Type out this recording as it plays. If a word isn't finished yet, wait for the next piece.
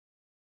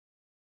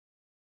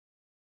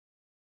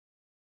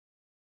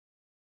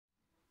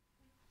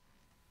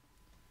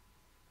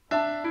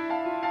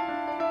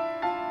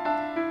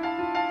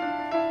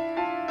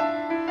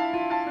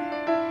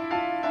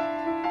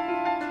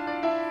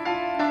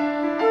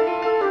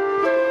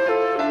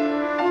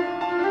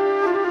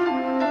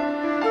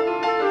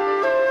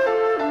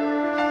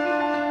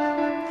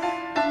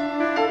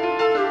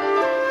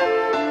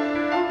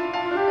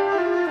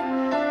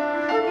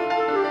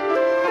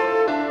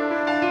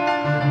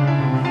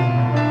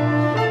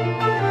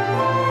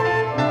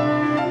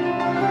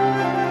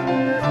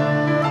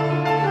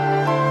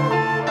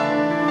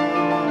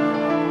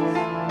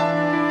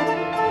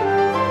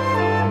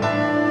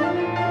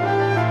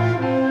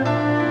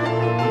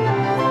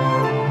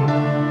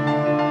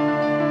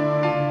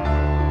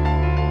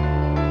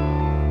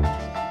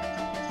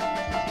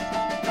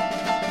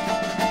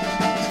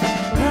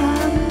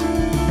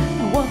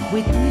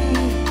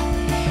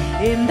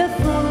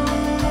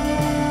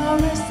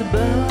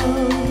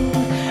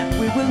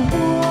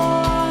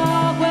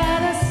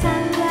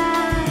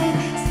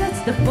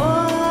the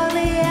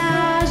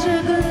foliage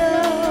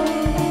aglow.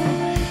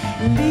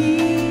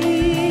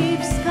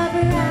 Leaves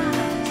cover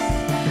us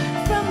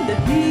from the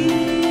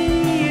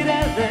heat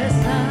of the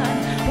sun,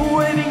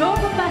 waving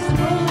over past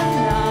rolling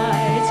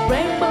lights,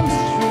 rainbow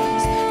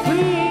streams,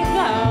 freeing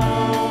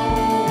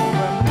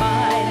our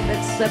mind,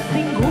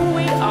 accepting who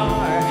we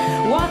are,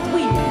 what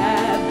we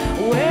have,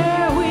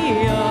 where we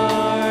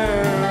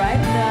are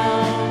right now.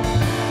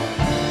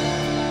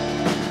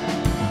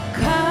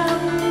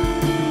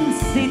 Come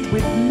sit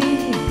with me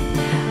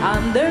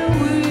under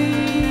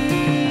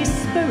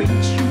whispering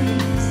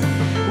trees.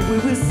 We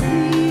will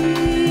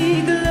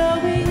see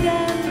glowing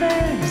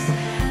embers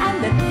and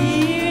then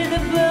hear the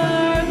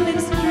burbling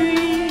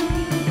stream.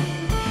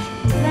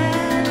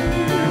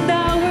 Send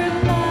our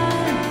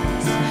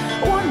minds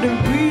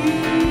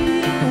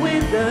wandering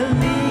with the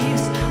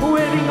leaves,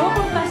 waving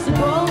over past the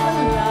golden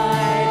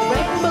light,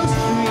 rainbow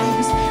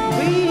streams,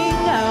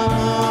 bringing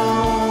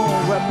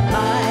our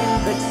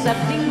mind,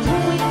 accepting who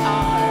we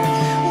are,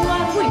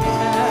 what we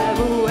have,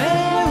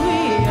 where we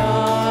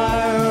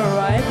are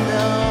right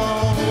now.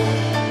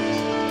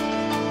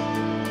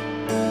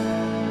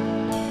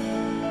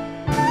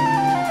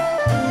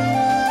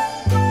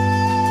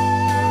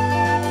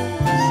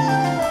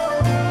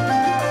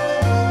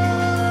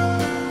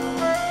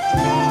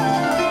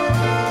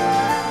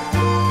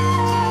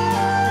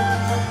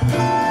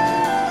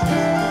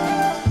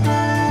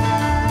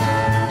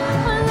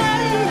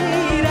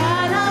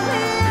 La-di-da-da-da,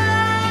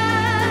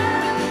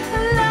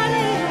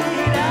 la-di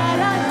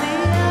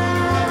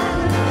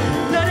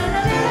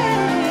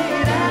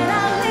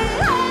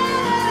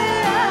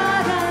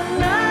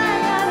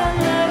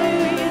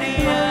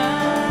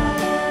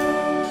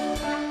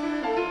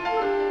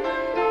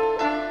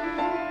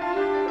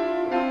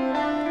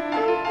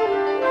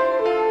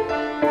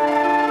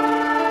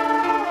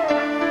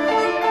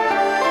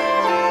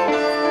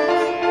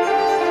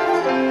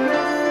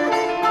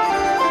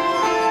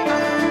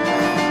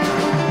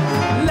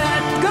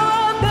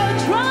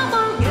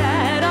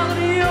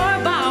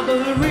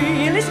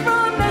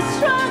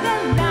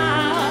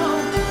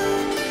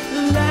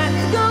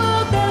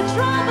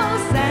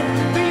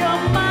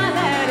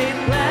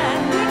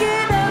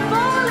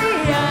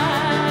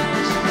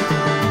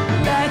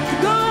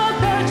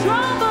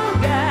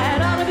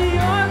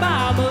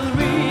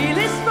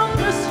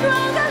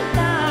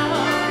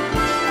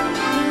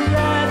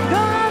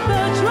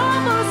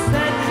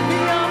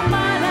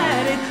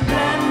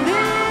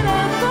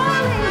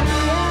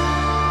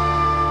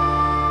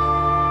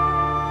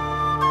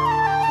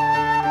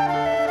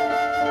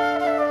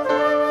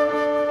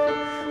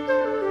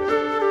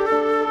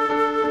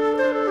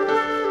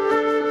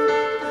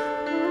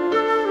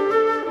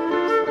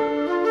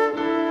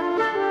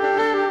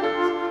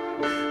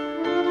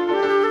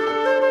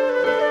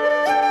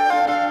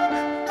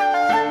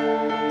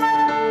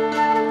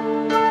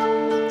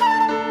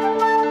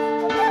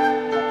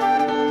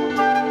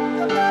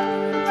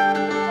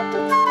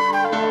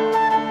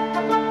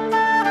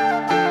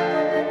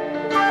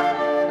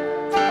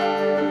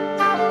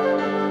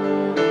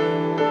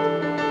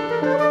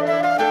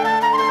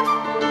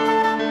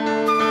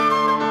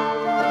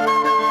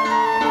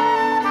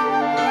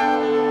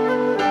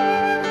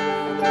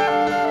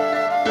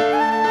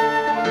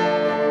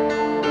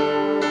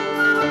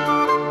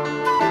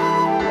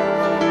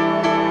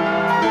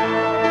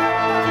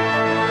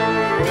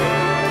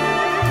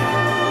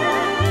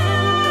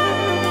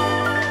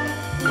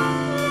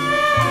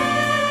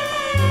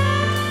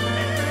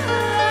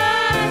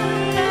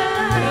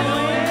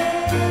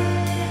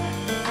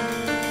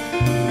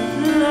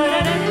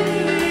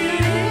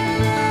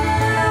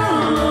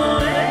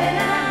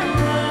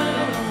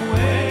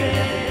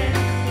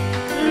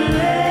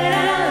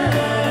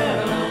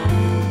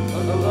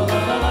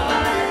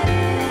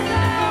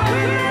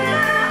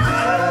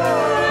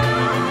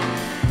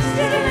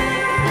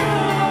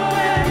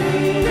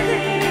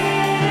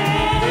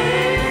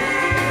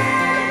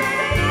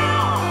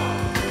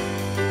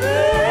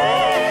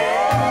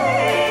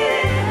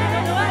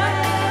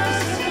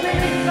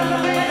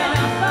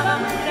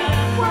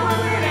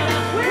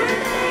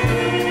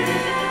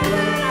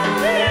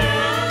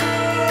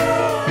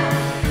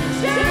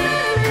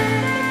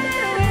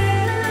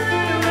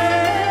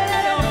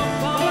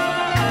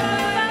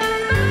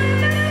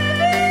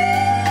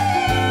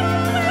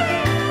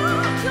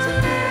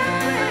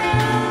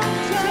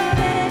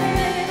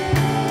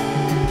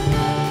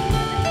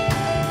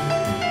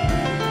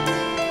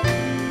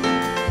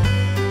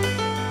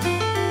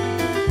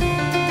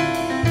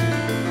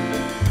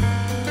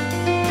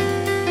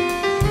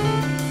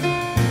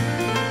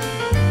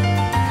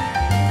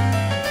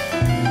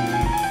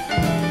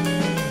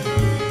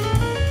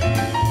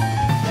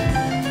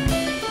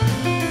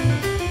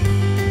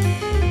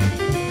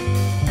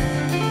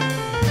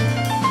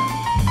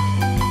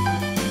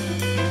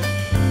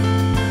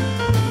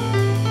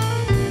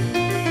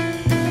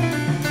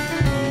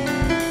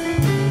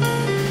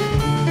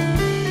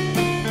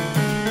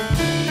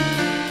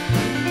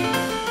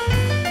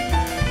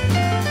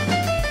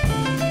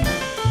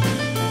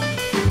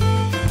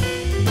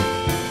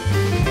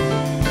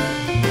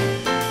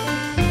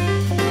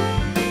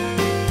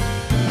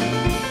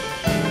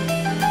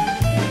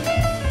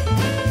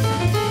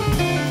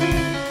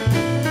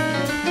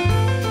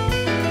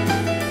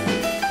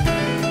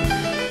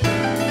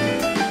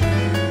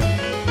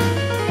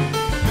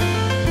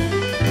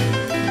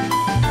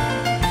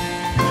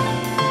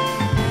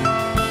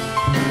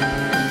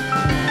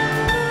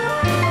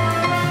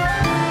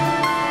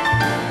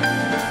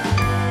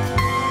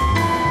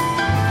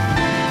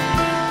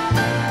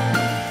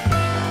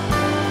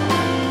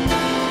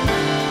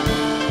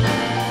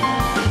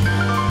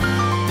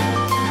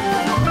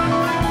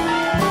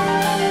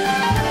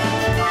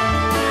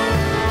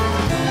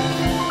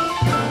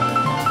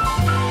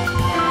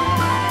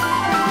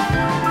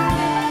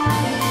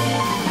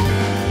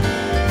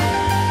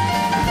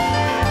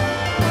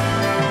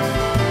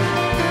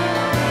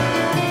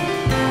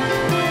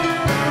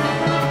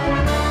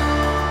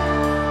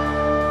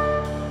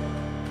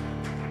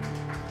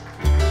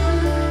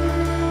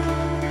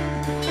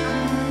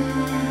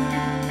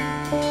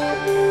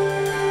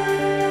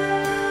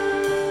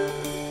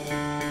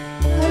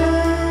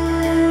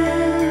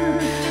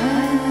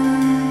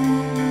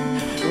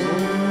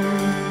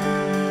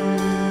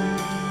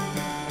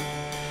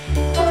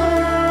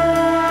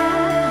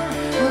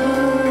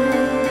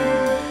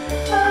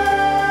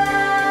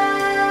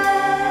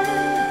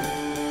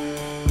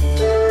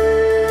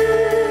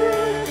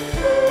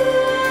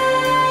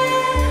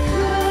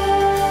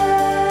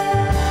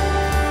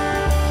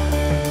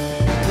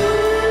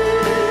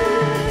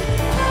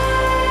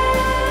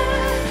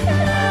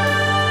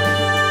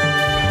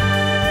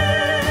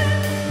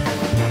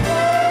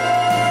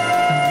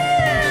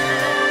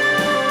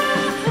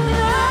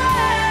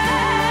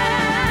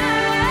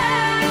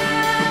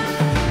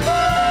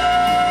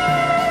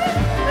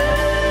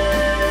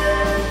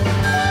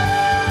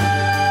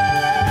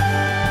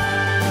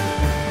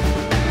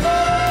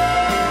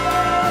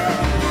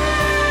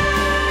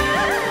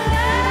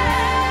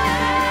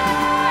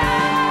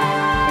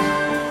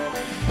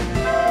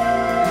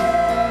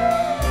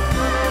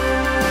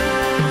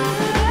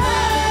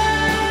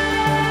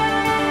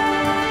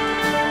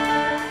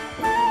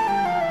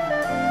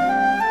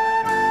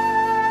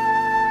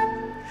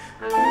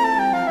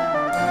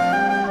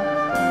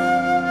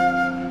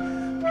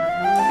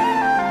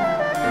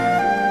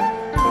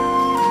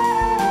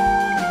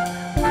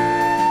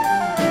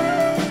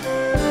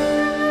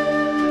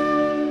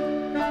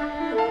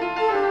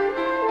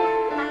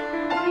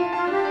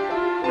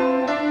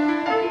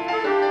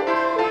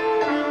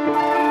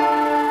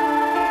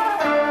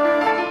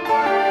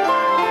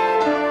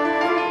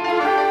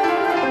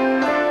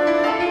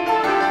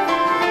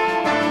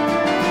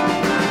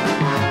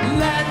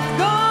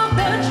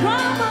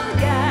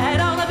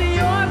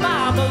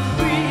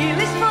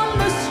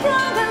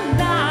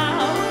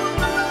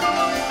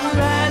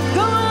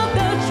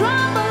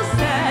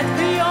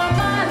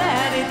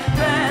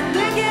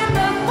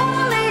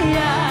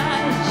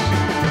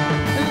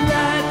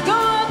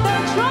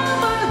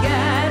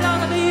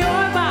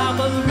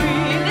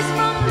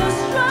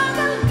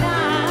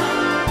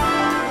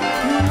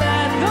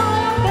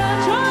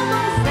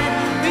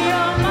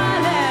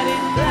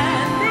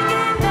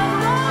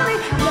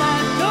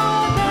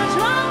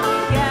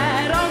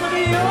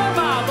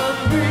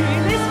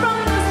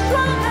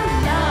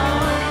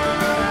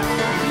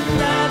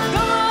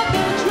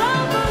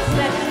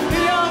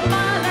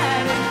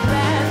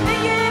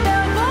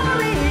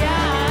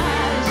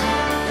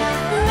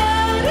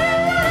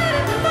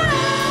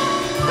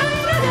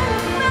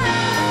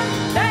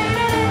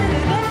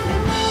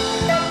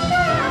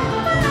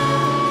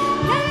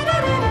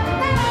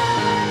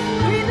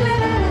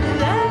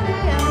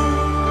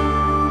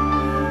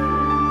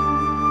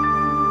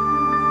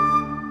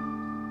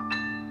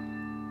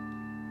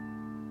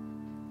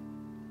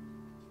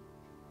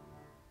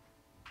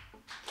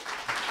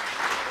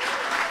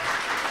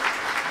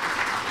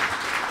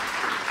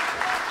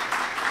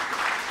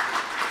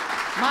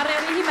Marjo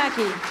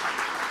Riihimäki.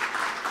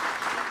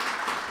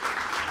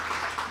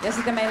 Ja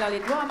sitten meillä oli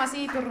Tuomas J,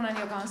 Turunen,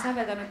 joka on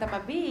säveltänyt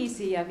tämän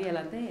biisin, ja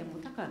vielä Teemu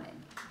Takanen,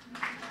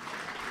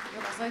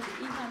 joka soitti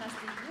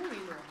ihanasti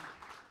huilua.